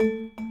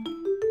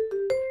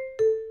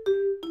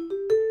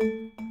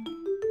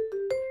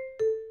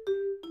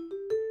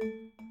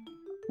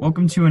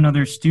Welcome to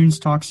another Students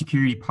Talk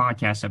Security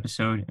podcast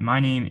episode. My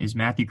name is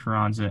Matthew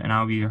Carranza, and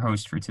I'll be your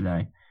host for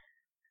today.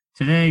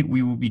 Today,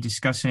 we will be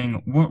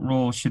discussing what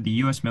role should the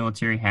U.S.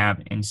 military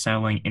have in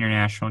settling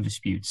international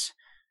disputes.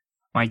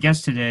 My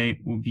guest today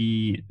will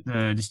be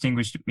the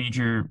distinguished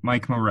Major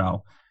Mike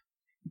Morrell.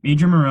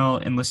 Major Morrell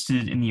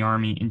enlisted in the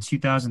Army in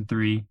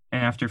 2003,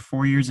 and after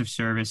 4 years of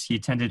service, he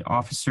attended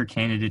Officer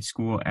Candidate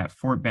School at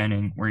Fort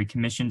Benning, where he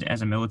commissioned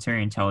as a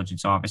military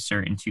intelligence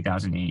officer in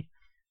 2008.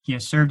 He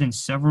has served in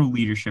several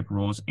leadership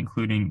roles,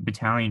 including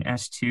Battalion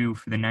S2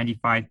 for the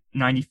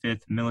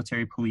 95th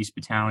Military Police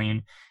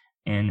Battalion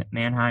in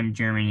Mannheim,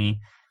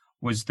 Germany,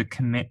 was the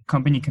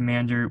company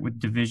commander with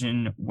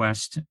Division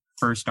West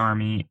 1st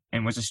Army,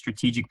 and was a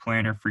strategic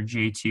planner for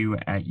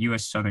J2 at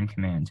U.S. Southern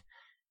Command.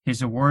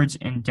 His awards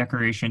and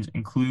decorations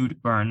include,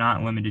 but are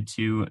not limited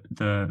to,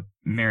 the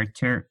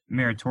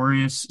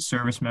Meritorious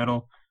Service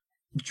Medal,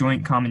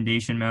 Joint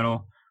Commendation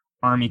Medal,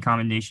 Army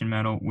Commendation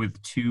Medal with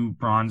 2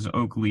 Bronze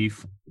Oak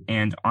Leaf,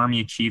 and Army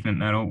Achievement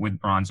Medal with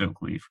Bronze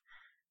Oak Leaf.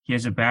 He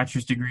has a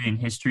bachelor's degree in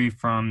history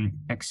from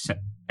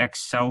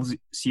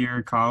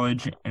Excelsior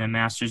College and a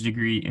master's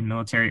degree in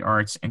military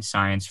arts and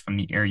science from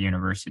the Air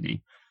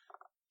University.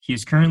 He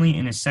is currently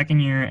in his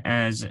second year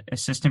as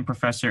assistant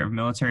professor of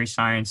military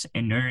science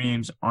in Notre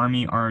Dame's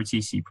Army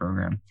ROTC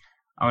program.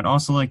 I would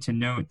also like to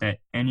note that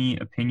any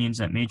opinions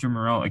that Major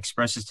Morrell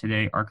expresses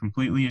today are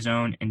completely his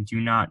own and do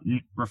not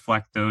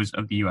reflect those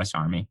of the U.S.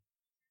 Army.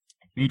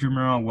 Major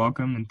Morrell,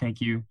 welcome, and thank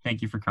you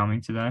for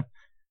coming today.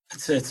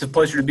 It's a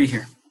pleasure to be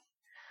here.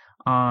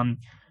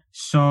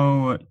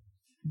 So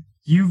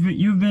you've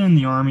been in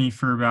the Army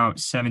for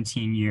about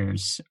 17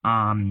 years,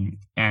 and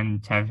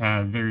have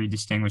had a very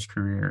distinguished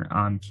career.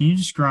 Can you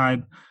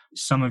describe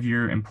some of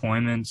your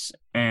employments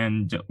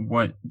and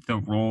what the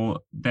role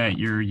that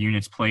your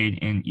units played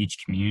in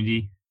each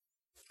community?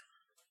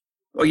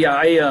 Well, yeah,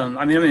 I'm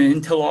an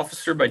intel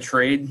officer by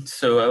trade,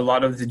 so a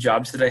lot of the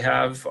jobs that I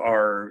have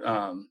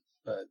are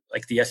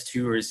like the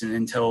S2 is an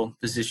intel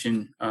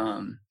position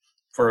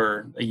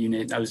for a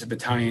unit. I was a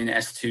battalion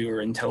S2 or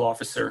intel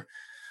officer.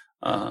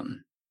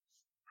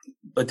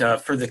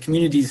 But for the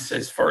communities,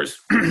 as far as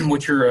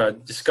what you're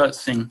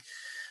discussing,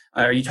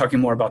 are you talking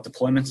more about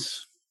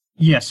deployments?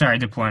 Yeah, sorry,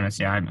 deployments.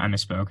 Yeah, I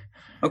misspoke.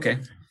 Okay.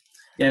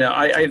 Yeah, no,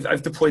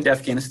 I've deployed to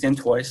Afghanistan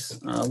twice.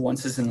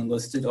 Once as an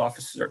enlisted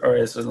officer, or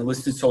as an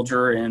enlisted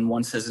soldier, and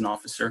once as an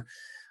officer.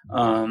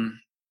 When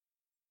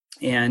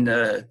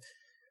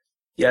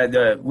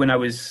I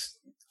was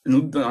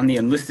on the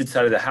enlisted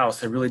side of the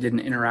house, I really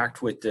didn't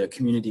interact with the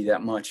community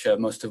that much.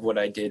 Most of what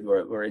I did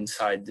were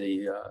inside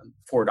the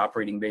forward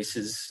operating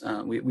bases.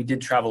 We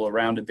did travel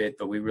around a bit,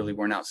 but we really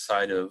weren't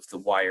outside of the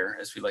wire,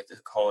 as we like to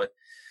call it,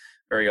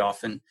 very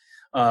often.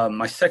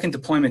 My second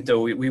deployment,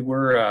 though, we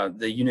were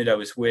the unit I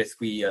was with.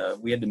 We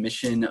had the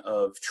mission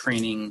of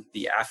training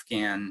the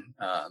Afghan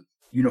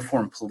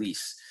uniformed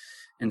police,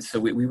 and so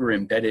we were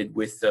embedded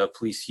with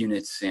police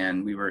units,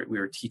 and we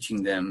were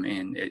teaching them.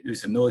 And it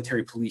was a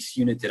military police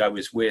unit that I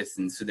was with,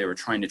 and so they were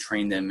trying to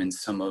train them in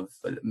some of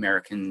the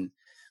American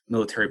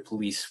military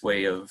police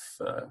way of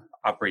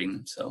operating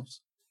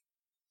themselves.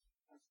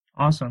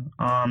 Awesome.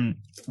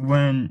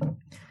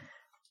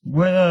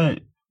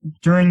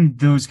 During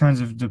those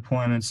kinds of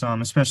deployments,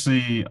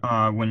 especially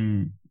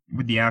when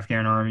with the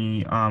Afghan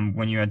Army,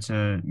 when you had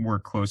to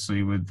work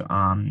closely with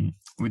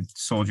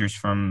soldiers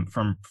from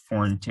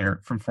foreign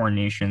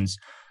nations,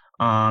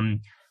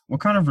 what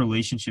kind of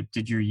relationship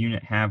did your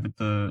unit have with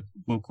the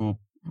local,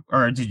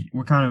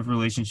 what kind of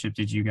relationship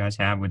did you guys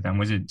have with them?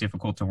 Was it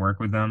difficult to work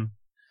with them?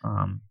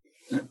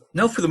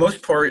 No, for the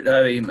most part,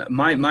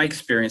 my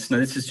experience. Now,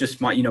 this is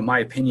just my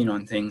opinion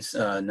on things,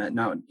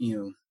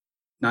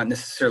 not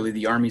necessarily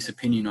the Army's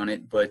opinion on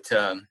it, but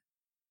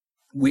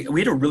we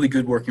had a really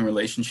good working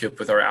relationship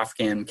with our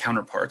Afghan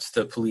counterparts,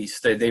 the police.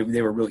 They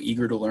were really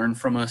eager to learn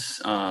from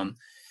us.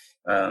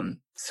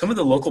 Some of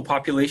the local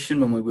population,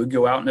 when we would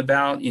go out and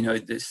about,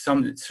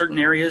 some certain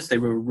areas, they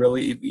were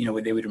really,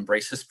 they would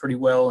embrace us pretty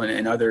well,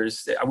 and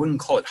others, I wouldn't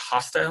call it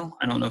hostile.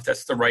 I don't know if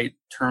that's the right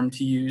term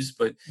to use,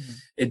 but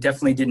it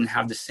definitely didn't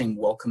have the same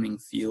welcoming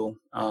feel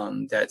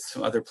that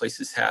some other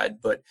places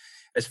had. But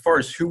as far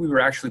as who we were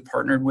actually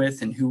partnered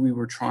with and who we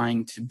were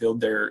trying to build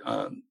their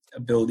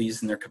abilities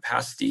and their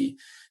capacity,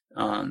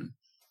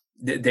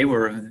 they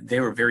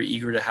were very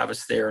eager to have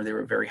us there. They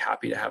were very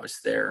happy to have us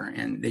there,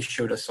 and they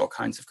showed us all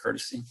kinds of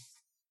courtesy.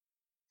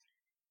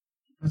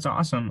 That's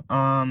awesome.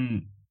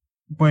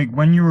 Like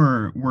when you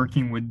were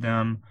working with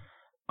them,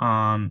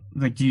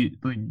 like you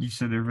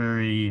said, they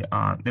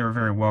were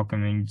very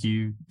welcoming. Do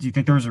you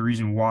think there was a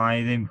reason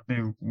why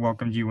they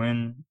welcomed you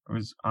in?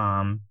 Or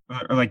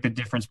like the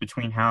difference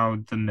between how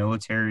the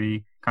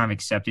military kind of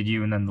accepted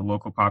you and then the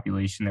local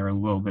population, they were a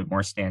little bit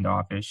more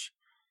standoffish?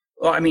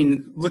 Well, I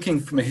mean, looking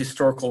from a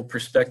historical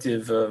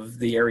perspective of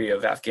the area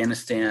of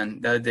Afghanistan,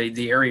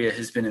 the area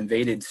has been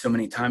invaded so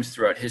many times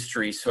throughout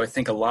history. So I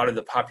think a lot of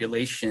the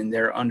population,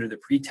 they're under the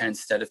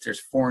pretense that if there's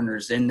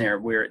foreigners in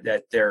there,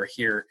 that they're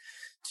here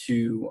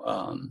to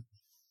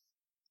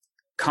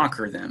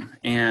conquer them.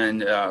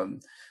 And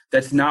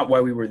that's not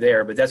why we were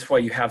there, but that's why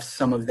you have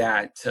some of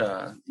that.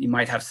 You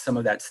might have some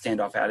of that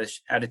standoff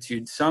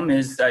attitude. Some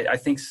is, I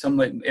think,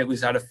 some it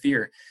was out of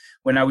fear.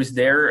 When I was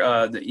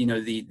there, the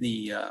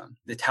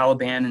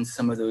Taliban and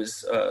some of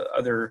those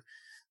other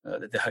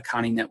the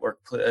Haqqani network,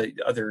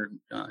 other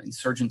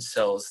insurgent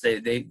cells,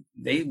 they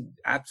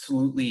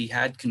absolutely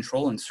had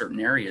control in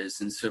certain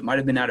areas, and so it might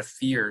have been out of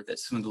fear that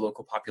some of the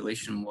local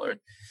population would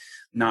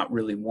not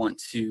really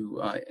want to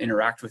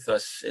interact with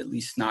us, at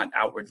least not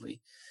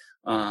outwardly.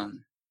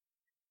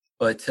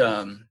 But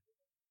the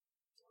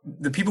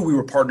people we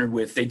were partnered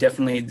with, they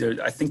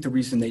definitely, I think the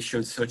reason they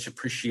showed such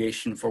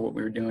appreciation for what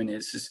we were doing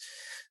is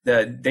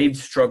that they've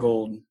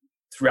struggled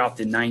throughout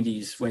the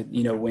 90s when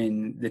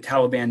the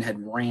Taliban had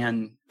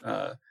ran,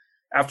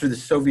 after the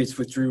Soviets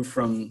withdrew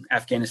from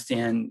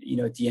Afghanistan,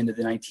 at the end of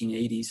the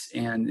 1980s,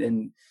 and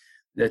then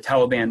the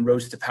Taliban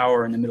rose to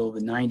power in the middle of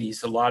the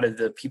 90s. A lot of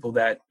the people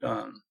that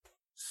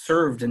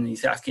served in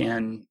these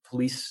Afghan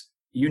police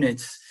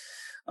units,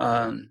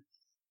 they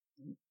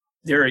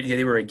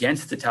were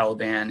against the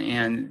Taliban,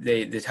 and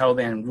the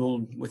Taliban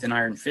ruled with an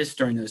iron fist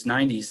during those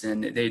 90s,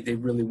 and they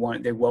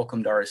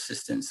welcomed our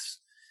assistance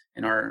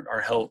and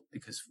our help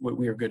because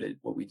we are good at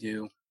what we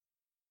do.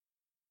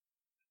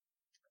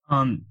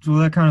 So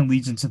that kind of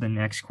leads into the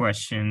next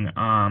question.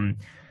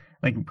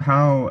 Like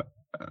how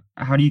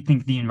do you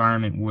think the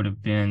environment would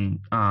have been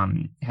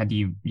had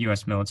the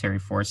U.S. military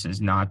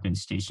forces not been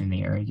stationed in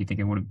the area? Do you think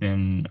it would have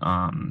been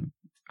I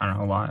don't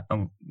know, a lot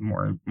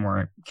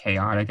more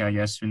chaotic, I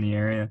guess, in the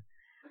area?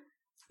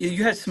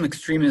 You had some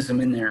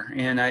extremism in there,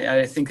 and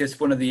I think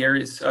that's one of the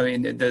areas. I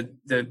mean, it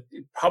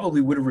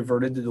probably would have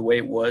reverted to the way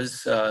it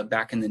was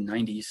back in the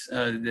 90s.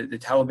 The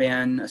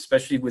Taliban,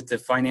 especially with the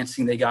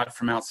financing they got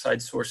from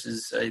outside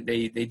sources,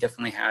 they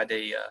definitely had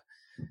they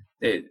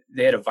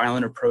had a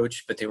violent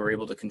approach, but they were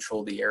able to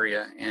control the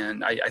area.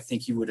 And I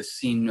think you would have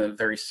seen a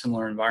very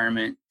similar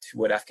environment to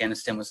what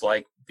Afghanistan was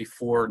like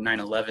before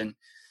 9/11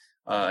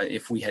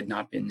 if we had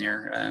not been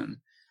there.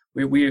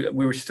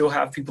 We still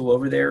have people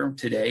over there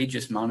today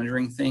just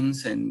monitoring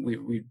things, and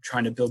we're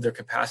trying to build their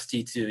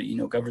capacity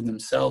to govern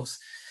themselves.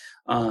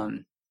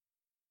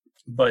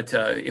 But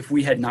if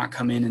we had not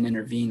come in and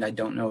intervened, I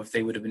don't know if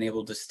they would have been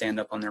able to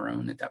stand up on their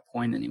own at that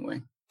point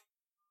anyway.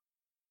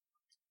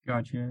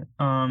 Gotcha.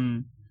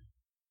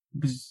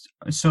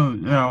 So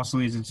that also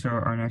leads into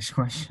our next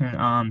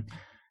question.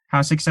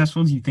 How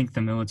successful do you think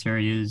the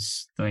military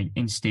is, like,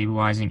 in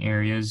stabilizing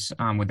areas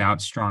without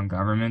strong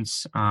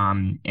governments?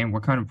 And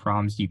what kind of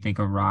problems do you think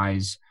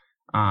arise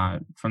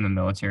from the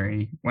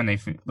military when they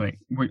what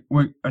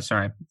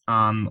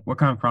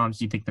kind of problems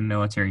do you think the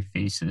military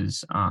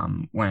faces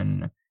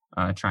when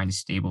trying to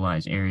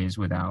stabilize areas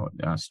without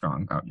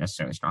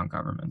necessarily strong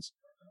governments?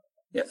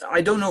 Yeah,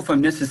 I don't know if I'm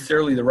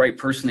necessarily the right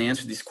person to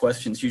answer these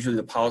questions. Usually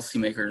the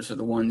policymakers are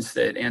the ones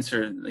that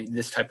answer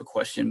this type of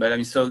question. But I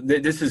mean, so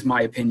this is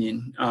my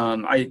opinion.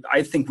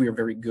 I think we are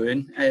very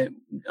good at,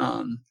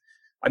 I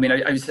mean,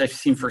 I've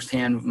seen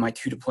firsthand with my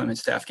 2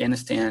 deployments to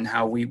Afghanistan,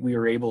 how we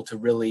were able to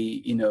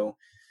really,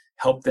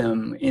 help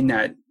them in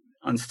that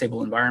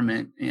unstable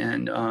environment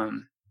and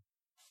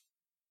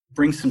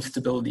bring some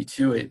stability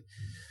to it.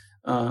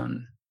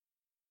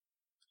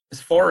 As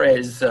far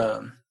as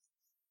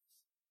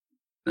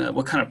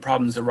what kind of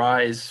problems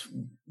arise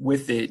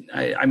with it,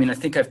 I mean, I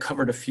think I've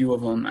covered a few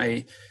of them.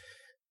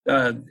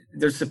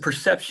 There's a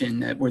perception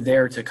that we're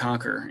there to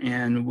conquer,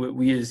 and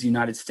we as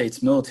United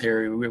States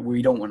military,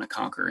 we don't want to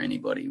conquer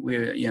anybody.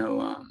 We're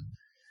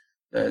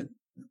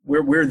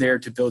there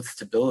to build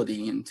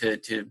stability and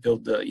to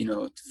build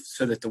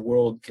so that the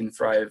world can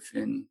thrive.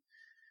 And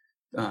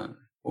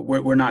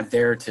we're not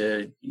there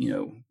to,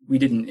 we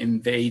didn't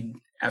invade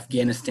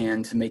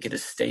Afghanistan to make it a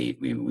state.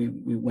 We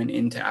went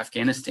into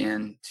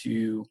Afghanistan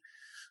to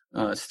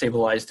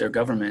stabilize their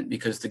government,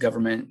 because the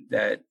government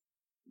that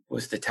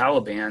was the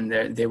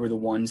Taliban, they were the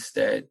ones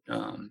that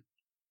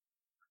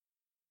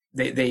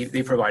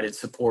they provided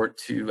support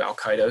to Al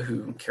Qaeda,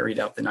 who carried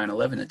out the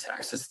 9/11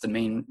 attacks. That's the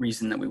main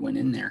reason that we went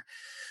in there.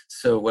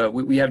 So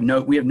we have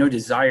no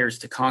desires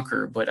to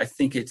conquer, but I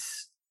think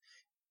it's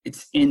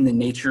in the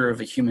nature of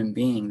a human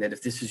being that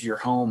if this is your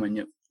home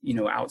and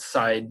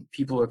outside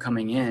people are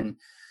coming in,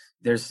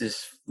 there's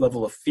this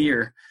level of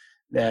fear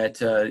that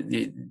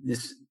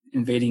this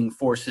invading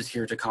force is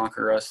here to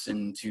conquer us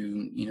and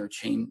to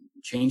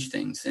change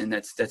things, and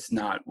that's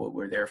not what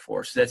we're there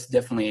for. So that's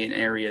definitely an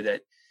area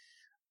that,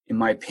 in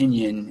my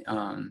opinion,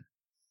 I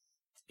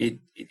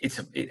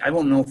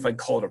don't know if I'd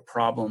call it a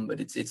problem, but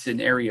it's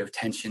an area of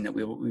tension that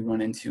we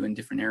run into in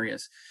different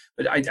areas.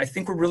 But I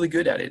think we're really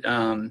good at it.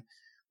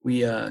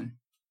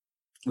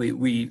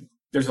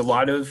 There's a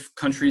lot of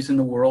countries in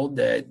the world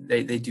that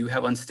they do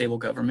have unstable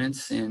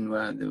governments, and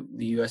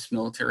the U.S.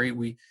 military,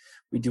 we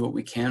do what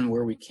we can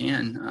where we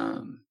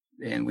can,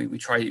 and we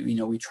try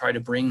to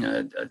bring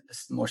a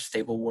more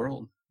stable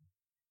world.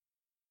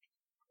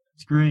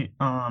 It's great.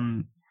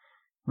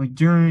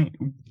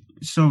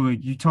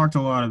 You talked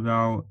a lot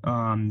about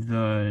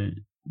the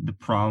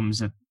problems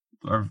that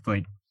are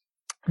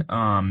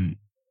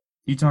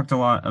you talked a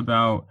lot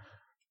about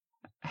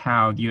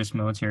how the U.S.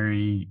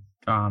 military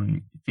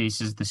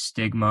faces the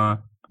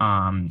stigma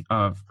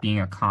of being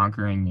a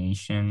conquering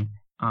nation.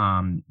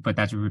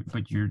 But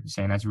you're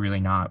saying that's really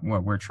not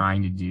what we're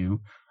trying to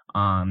do.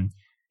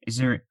 Is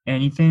there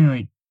anything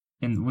like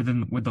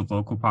with the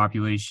local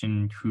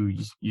population who,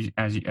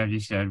 as you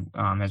said,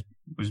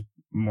 was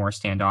more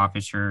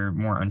standoffish or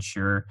more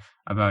unsure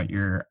about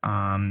your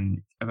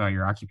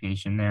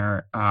occupation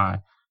there?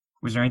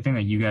 Was there anything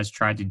that you guys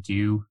tried to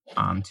do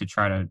to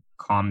try to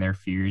calm their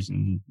fears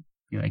and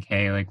be like,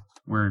 hey, like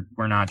we're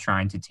not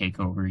trying to take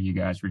over you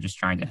guys, we're just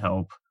trying to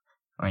help?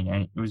 Like,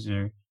 was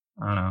there?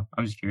 I don't know.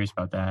 I'm just curious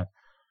about that.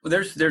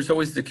 Well, there's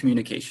always the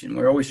communication.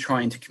 We're always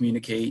trying to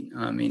communicate.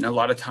 I mean, a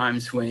lot of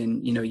times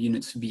when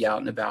units would be out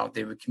and about,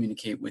 they would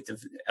communicate with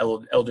the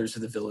elders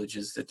of the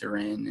villages that they're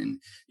in, and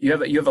you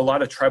have a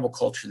lot of tribal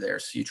culture there.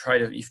 So you try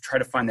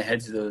to find the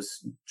heads of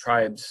those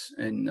tribes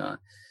and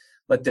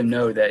let them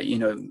know that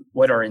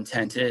what our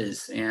intent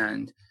is.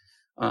 And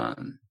I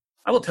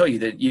will tell you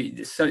that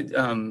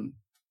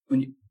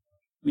when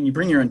you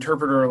bring your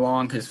interpreter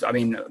along, because I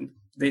mean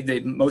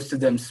they most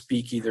of them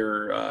speak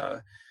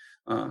either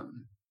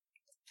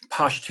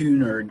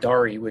Pashtun or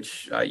Dari,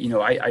 which I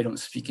don't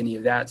speak any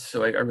of that,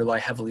 so I rely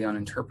heavily on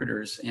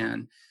interpreters.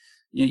 And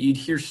you'd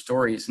hear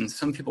stories, and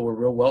some people were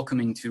real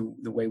welcoming to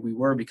the way we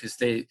were, because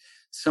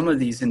some of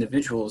these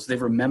individuals, they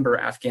remember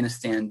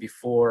Afghanistan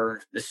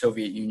before the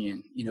Soviet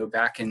Union,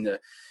 back in the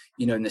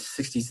in the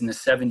 60s and the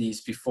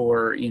 70s,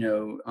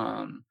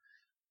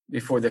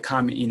 before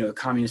the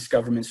communist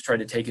governments tried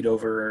to take it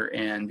over,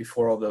 and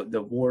before all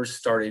the wars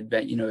started,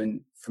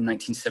 from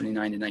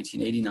 1979 to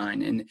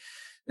 1989. And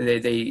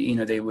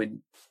they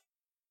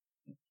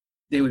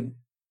would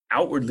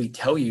outwardly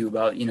tell you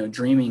about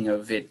dreaming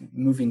of it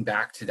moving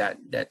back to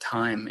that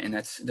time, and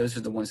those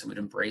are the ones that would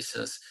embrace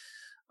us.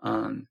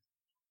 I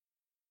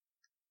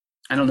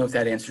don't know if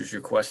that answers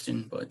your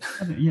question, but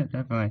yeah,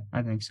 definitely,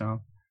 I think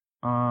so.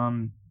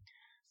 Well,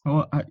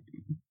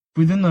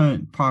 within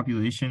the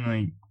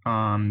population,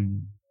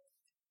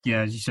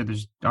 yeah, as you said,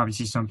 there's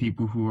obviously some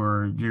people who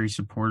are very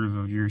supportive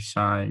of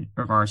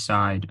our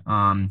side.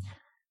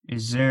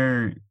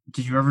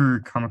 Did you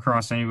ever come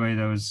across anybody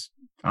that was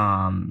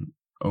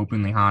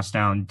openly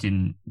hostile and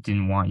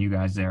didn't want you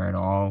guys there at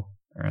all,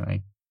 or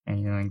like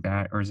anything like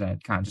that? Or is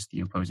that kind of just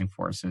the opposing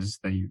forces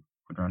that you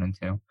would run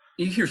into?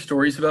 You hear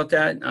stories about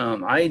that.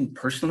 I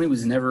personally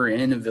was never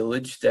in a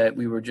village that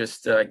we were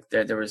just that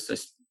there was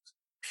this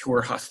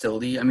pure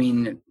hostility. I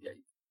mean,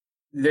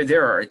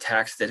 there are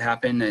attacks that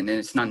happen, and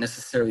it's not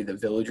necessarily the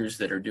villagers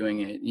that are doing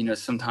it.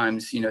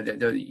 Sometimes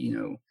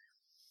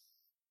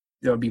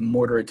there'll be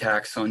mortar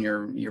attacks on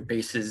your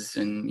bases,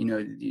 and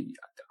the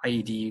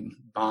IED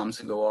bombs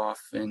will go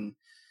off. And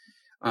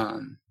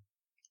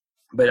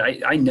but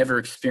I never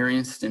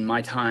experienced in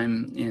my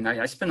time, and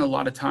I spent a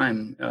lot of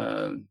time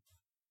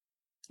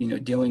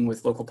dealing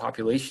with local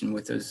population,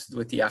 with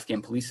the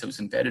Afghan police I was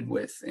embedded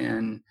with.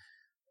 And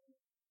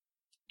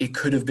it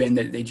could have been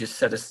that they just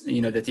set us,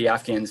 that the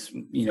Afghans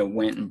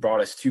went and brought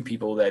us to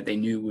people that they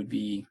knew would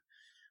be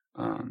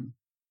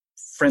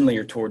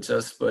friendlier towards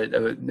us. But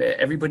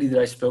everybody that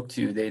I spoke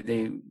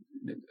to,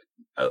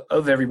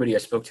 of everybody I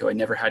spoke to, I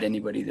never had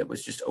anybody that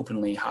was just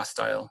openly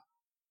hostile.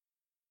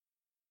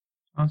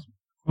 Awesome.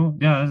 Cool.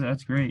 Yeah,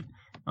 that's great.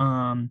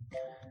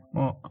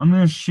 Well, I'm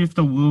going to shift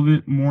a little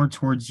bit more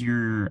towards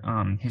your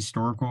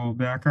historical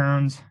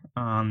background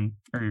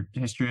or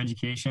history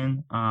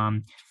education.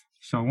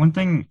 So one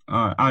thing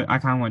I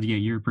kind of wanted to get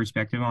your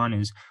perspective on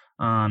is,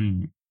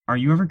 are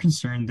you ever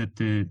concerned that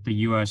the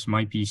U.S.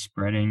 might be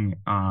spreading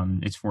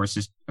its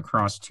forces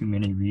across too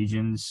many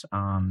regions,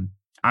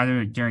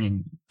 either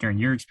during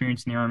your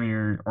experience in the Army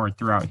or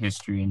throughout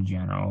history in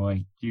general?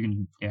 Like, you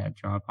can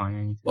draw upon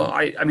anything. Well,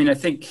 I mean, I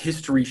think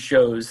history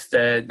shows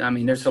that,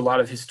 there's a lot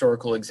of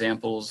historical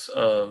examples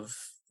of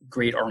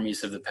great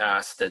armies of the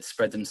past that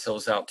spread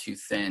themselves out too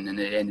thin, and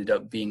it ended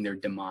up being their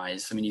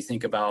demise. I mean, you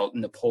think about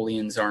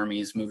Napoleon's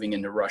armies moving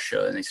into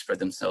Russia, and they spread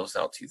themselves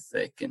out too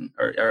thick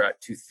or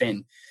too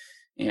thin.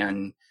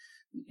 And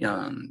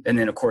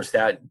then of course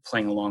that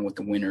playing along with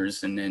the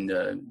winners, and then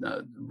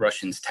the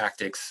Russians'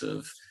 tactics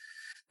of,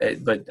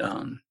 but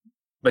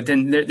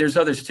then there's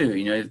others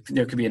too.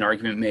 There could be an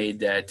argument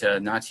made that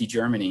Nazi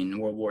Germany in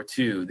World War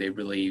II, they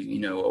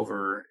really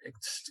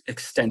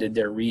extended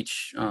their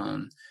reach,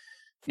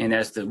 and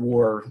as the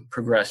war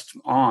progressed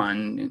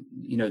on,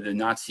 the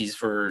Nazis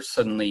were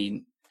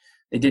suddenly,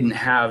 they didn't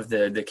have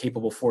the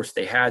capable force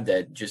they had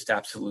that just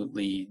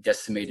absolutely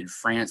decimated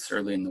France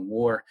early in the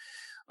war.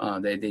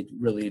 They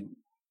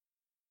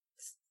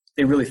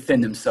really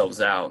thinned themselves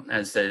out,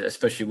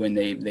 especially when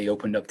they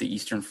opened up the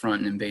Eastern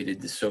Front and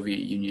invaded the Soviet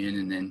Union,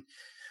 and then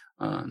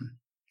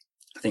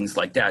things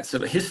like that. So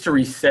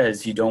history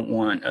says you don't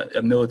want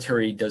a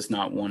military does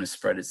not want to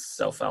spread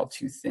itself out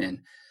too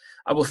thin.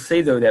 I will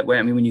say though that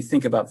when you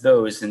think about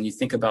those and you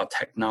think about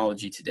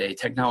technology today,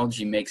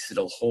 technology makes it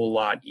a whole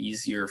lot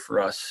easier for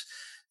us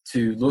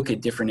to look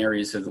at different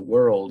areas of the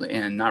world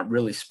and not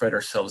really spread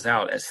ourselves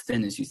out as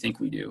thin as you think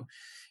we do.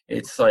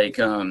 It's like,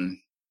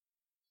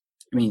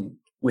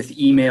 with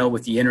email,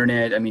 with the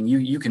internet, I mean,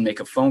 you can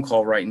make a phone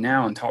call right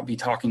now and be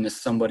talking to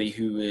somebody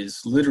who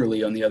is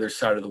literally on the other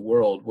side of the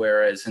world.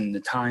 Whereas in the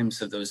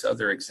times of those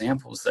other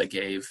examples I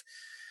gave,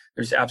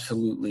 there's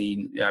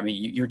absolutely, I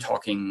mean, you're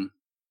talking,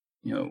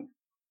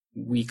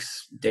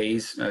 weeks,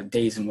 days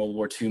in World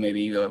War II,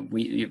 maybe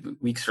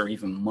weeks or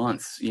even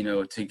months,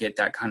 to get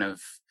that kind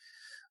of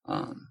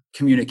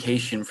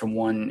communication from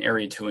one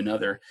area to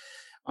another.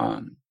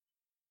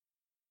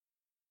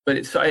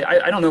 But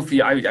I don't know if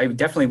I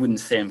definitely wouldn't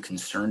say I'm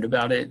concerned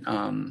about it.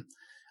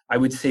 I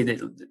would say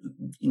that,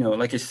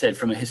 like I said,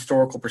 from a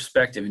historical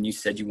perspective, and you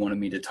said you wanted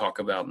me to talk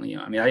about, I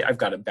mean, I've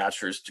got a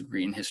bachelor's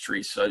degree in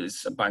history, so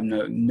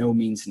I'm no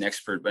means an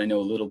expert, but I know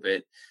a little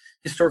bit.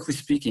 Historically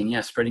speaking,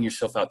 yeah, spreading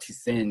yourself out too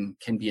thin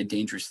can be a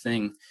dangerous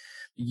thing.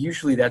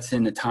 Usually that's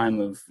in a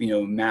time of,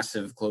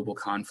 massive global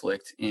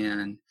conflict.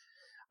 And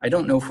I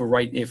don't know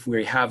if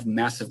we have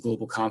massive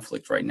global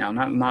conflict right now,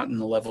 not in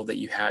the level that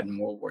you had in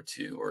World War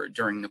II or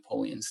during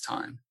Napoleon's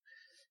time.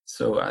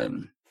 So,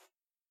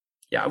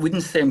 yeah, I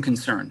wouldn't say I'm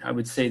concerned. I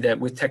would say that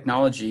with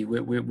technology,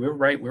 we're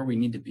right where we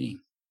need to be.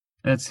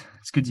 That's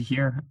good to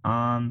hear.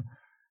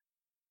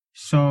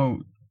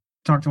 So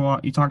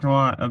you talked a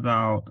lot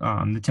about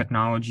the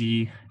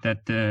technology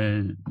that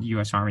the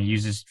U.S. Army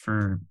uses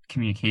for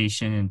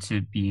communication and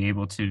to be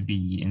able to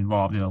be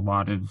involved in a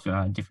lot of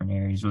different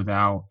areas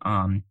without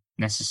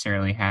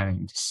necessarily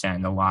having to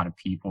send a lot of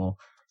people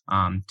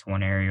to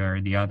one area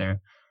or the other.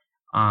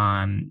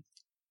 How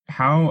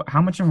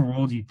much of a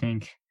role do you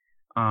think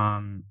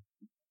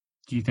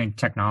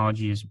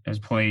technology has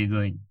played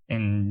like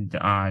in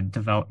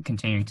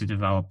continuing to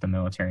develop the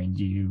military?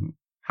 And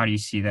how do you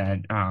see that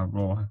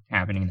role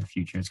happening in the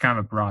future? It's kind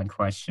of a broad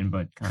question,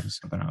 but kind of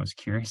something I was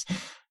curious.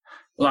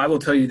 Well, I will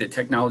tell you that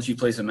technology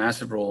plays a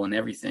massive role in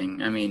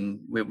everything. I mean,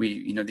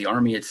 the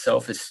Army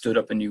itself has stood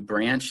up a new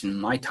branch in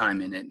my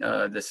time in it.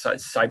 The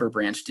cyber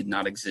branch did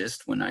not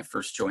exist when I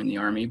first joined the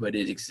Army, but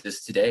it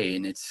exists today,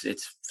 and its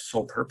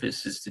sole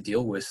purpose is to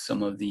deal with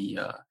some of the,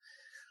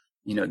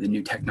 the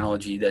new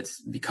technology that's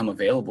become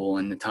available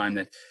in the time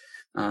that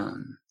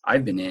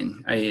I've been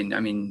in. I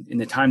mean, in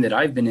the time that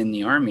I've been in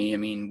the Army, I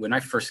mean, when I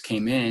first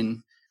came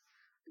in,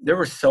 there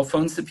were cell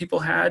phones that people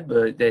had,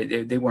 but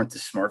they weren't the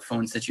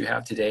smartphones that you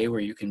have today, where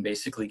you can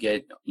basically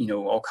get,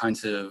 all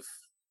kinds of,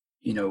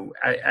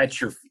 at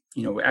your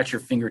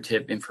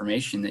fingertip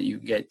information that you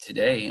get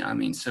today. I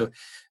mean, so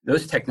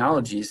those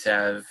technologies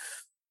have,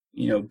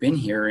 been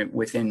here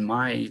within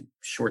my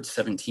short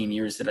 17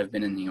 years that I've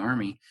been in the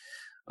Army.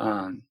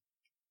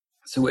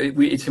 So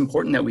it's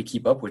important that we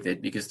keep up with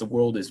it, because the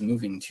world is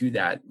moving to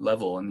that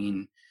level. I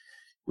mean,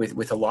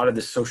 with a lot of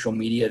the social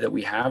media that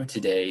we have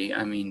today,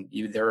 I mean,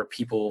 there are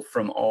people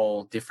from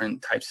all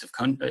different types of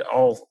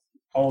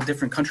all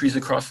different countries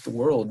across the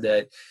world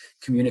that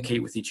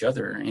communicate with each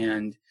other,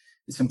 and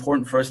it's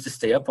important for us to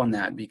stay up on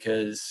that,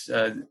 because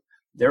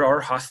there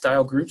are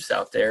hostile groups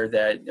out there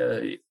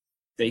that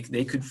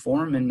they could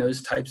form in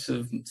those types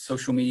of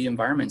social media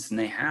environments, and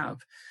they have.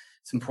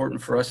 It's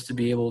important for us to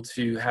be able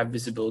to have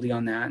visibility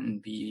on that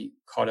and be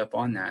caught up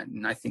on that.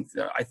 And I think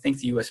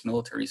the U.S.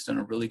 military has done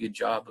a really good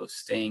job of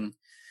staying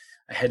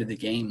ahead of the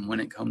game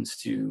when it comes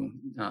to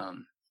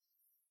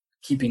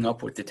keeping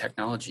up with the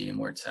technology and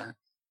where it's at.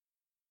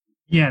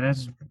 Yeah,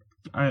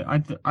 I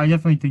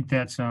definitely think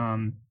that's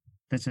something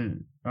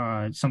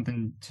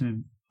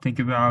to think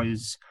about,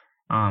 is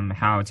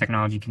how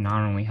technology can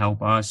not only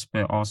help us,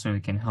 but also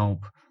it can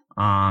help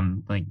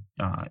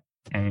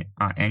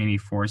enemy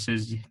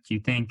forces. Do you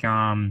think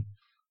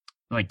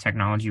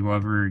technology will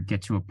ever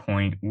get to a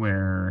point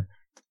where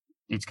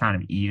it's kind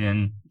of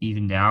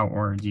evened out,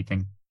 or do you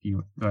think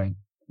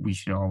we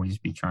should always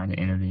be trying to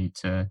innovate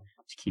to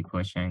keep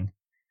pushing?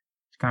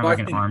 It's kind of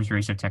an arms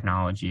race of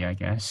technology, I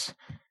guess.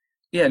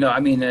 Yeah, no, I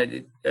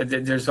mean,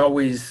 there's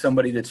always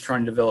somebody that's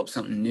trying to develop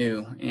something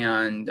new,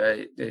 and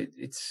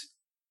it's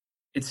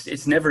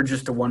never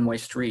just a one-way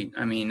street.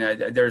 I mean,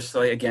 there's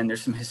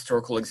some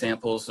historical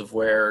examples of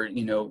where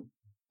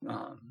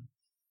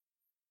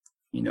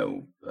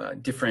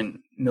different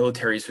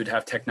militaries would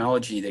have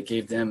technology that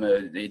gave them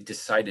a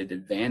decided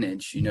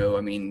advantage.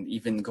 I mean,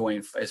 even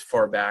going as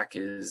far back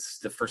as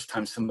the first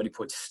time somebody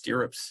put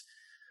stirrups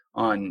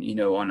on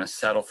a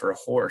saddle for a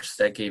horse,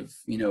 that gave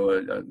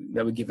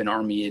that would give an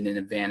army an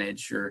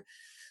advantage. Or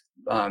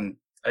an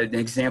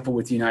example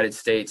with the United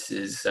States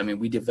is, I mean,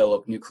 we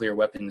developed nuclear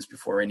weapons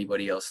before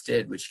anybody else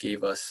did, which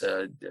gave us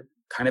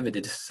kind of a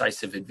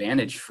decisive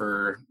advantage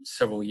for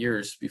several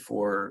years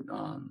before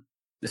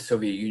the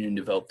Soviet Union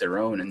developed their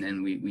own, and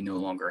then we no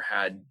longer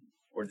had,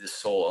 or the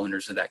sole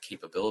owners of that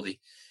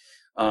capability.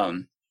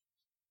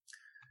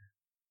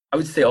 I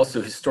would say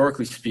also,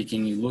 historically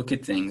speaking, you look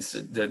at things,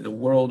 the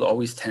world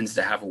always tends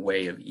to have a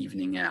way of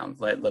evening out,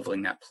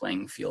 leveling that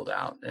playing field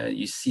out.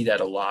 You see that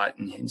a lot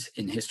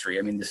in history.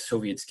 I mean, the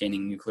Soviets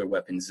gaining nuclear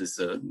weapons is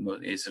a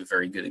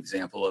very good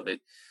example of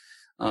it.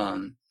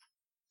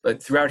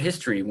 But throughout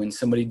history, when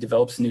somebody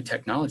develops a new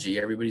technology,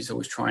 everybody's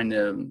always trying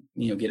to,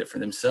 get it for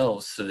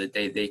themselves so that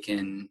they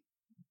can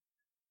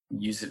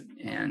use it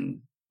and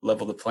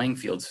level the playing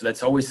field. So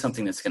that's always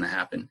something that's going to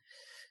happen.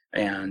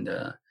 And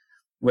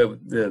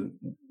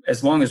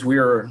as long as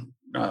we're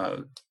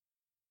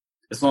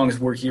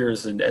here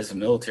as a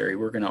military,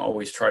 we're going to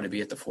always try to be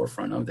at the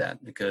forefront of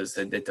that, because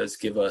it does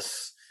give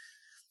us,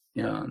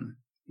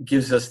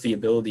 gives us the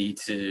ability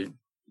to,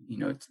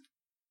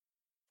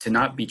 to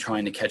not be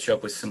trying to catch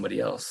up with somebody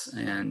else,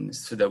 and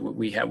so that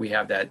we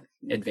have that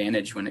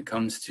advantage when it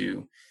comes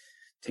to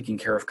taking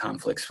care of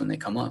conflicts when they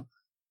come up.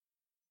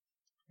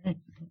 Thank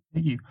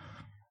you.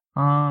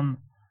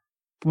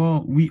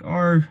 Well, we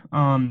are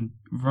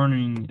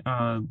running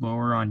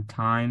lower on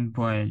time,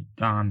 but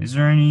is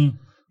there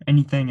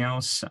anything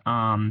else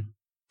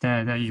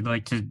that you'd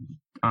like to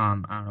I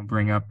don't know,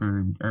 bring up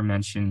or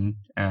mention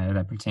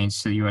that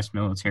pertains to the U.S.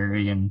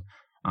 military and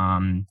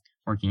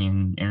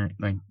working in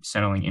like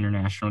settling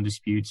international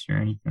disputes or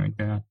anything like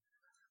that?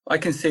 I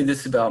can say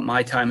this about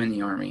my time in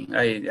the Army.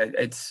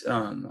 I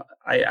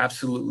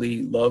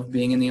absolutely love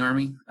being in the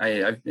Army.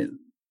 I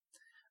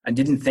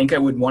didn't think I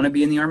would want to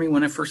be in the Army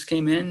when I first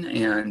came in,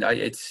 and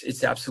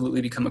it's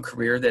absolutely become a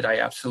career that I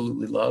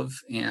absolutely love,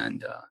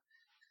 and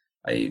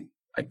I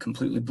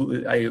completely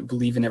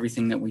believe in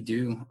everything that we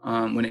do.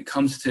 When it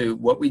comes to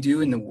what we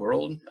do in the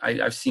world,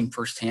 I've seen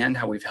firsthand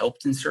how we've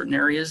helped in certain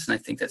areas, and I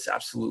think that's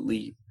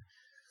absolutely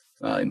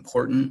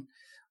important.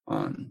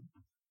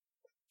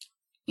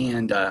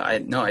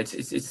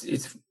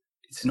 It's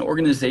an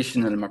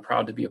organization that I'm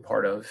proud to be a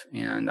part of,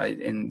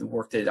 and the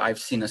work that I've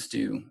seen us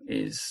do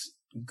is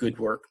good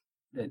work.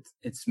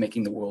 It's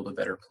making the world a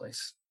better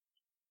place.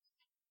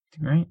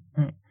 Great.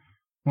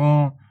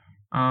 Well,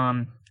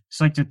 just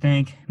like to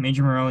thank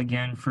Major Morrell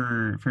again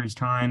for his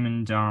time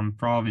and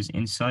for all of his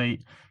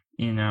insight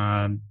in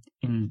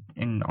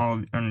answering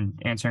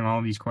all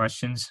of these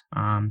questions.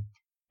 And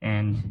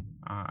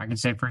I can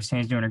say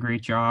firsthand he's doing a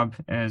great job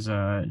as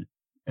a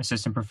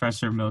assistant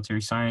professor of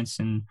military science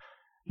in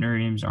Notre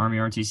Dame's Army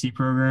RTC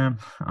program.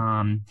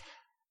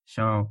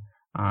 So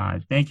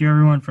thank you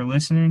everyone for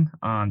listening.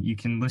 You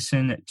can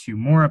listen to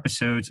more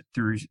episodes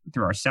through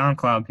our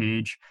SoundCloud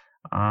page.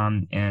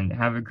 And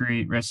have a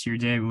great rest of your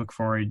day. We look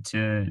forward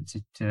to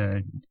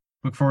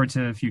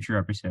future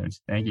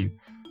episodes. Thank you.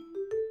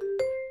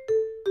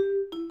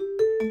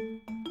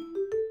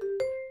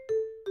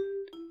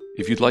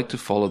 If you'd like to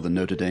follow the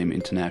Notre Dame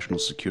International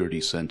Security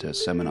Center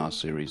seminar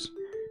series,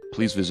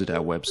 please visit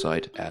our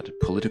website at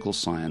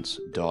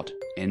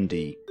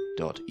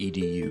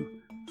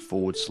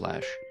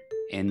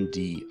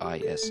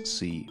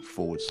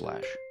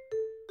politicalscience.nd.edu/NDISC/,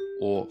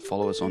 or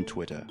follow us on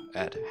Twitter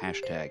at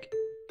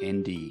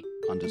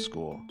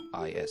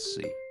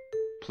 #ND_ISC.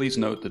 Please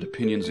note that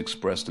opinions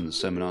expressed in the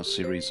seminar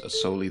series are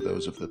solely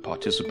those of the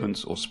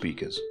participants or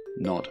speakers,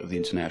 not of the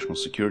International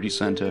Security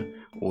Center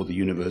or the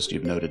University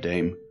of Notre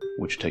Dame,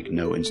 which take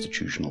no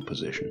institutional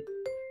position.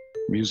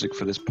 Music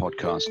for this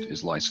podcast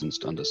is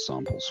licensed under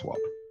Sample Swap.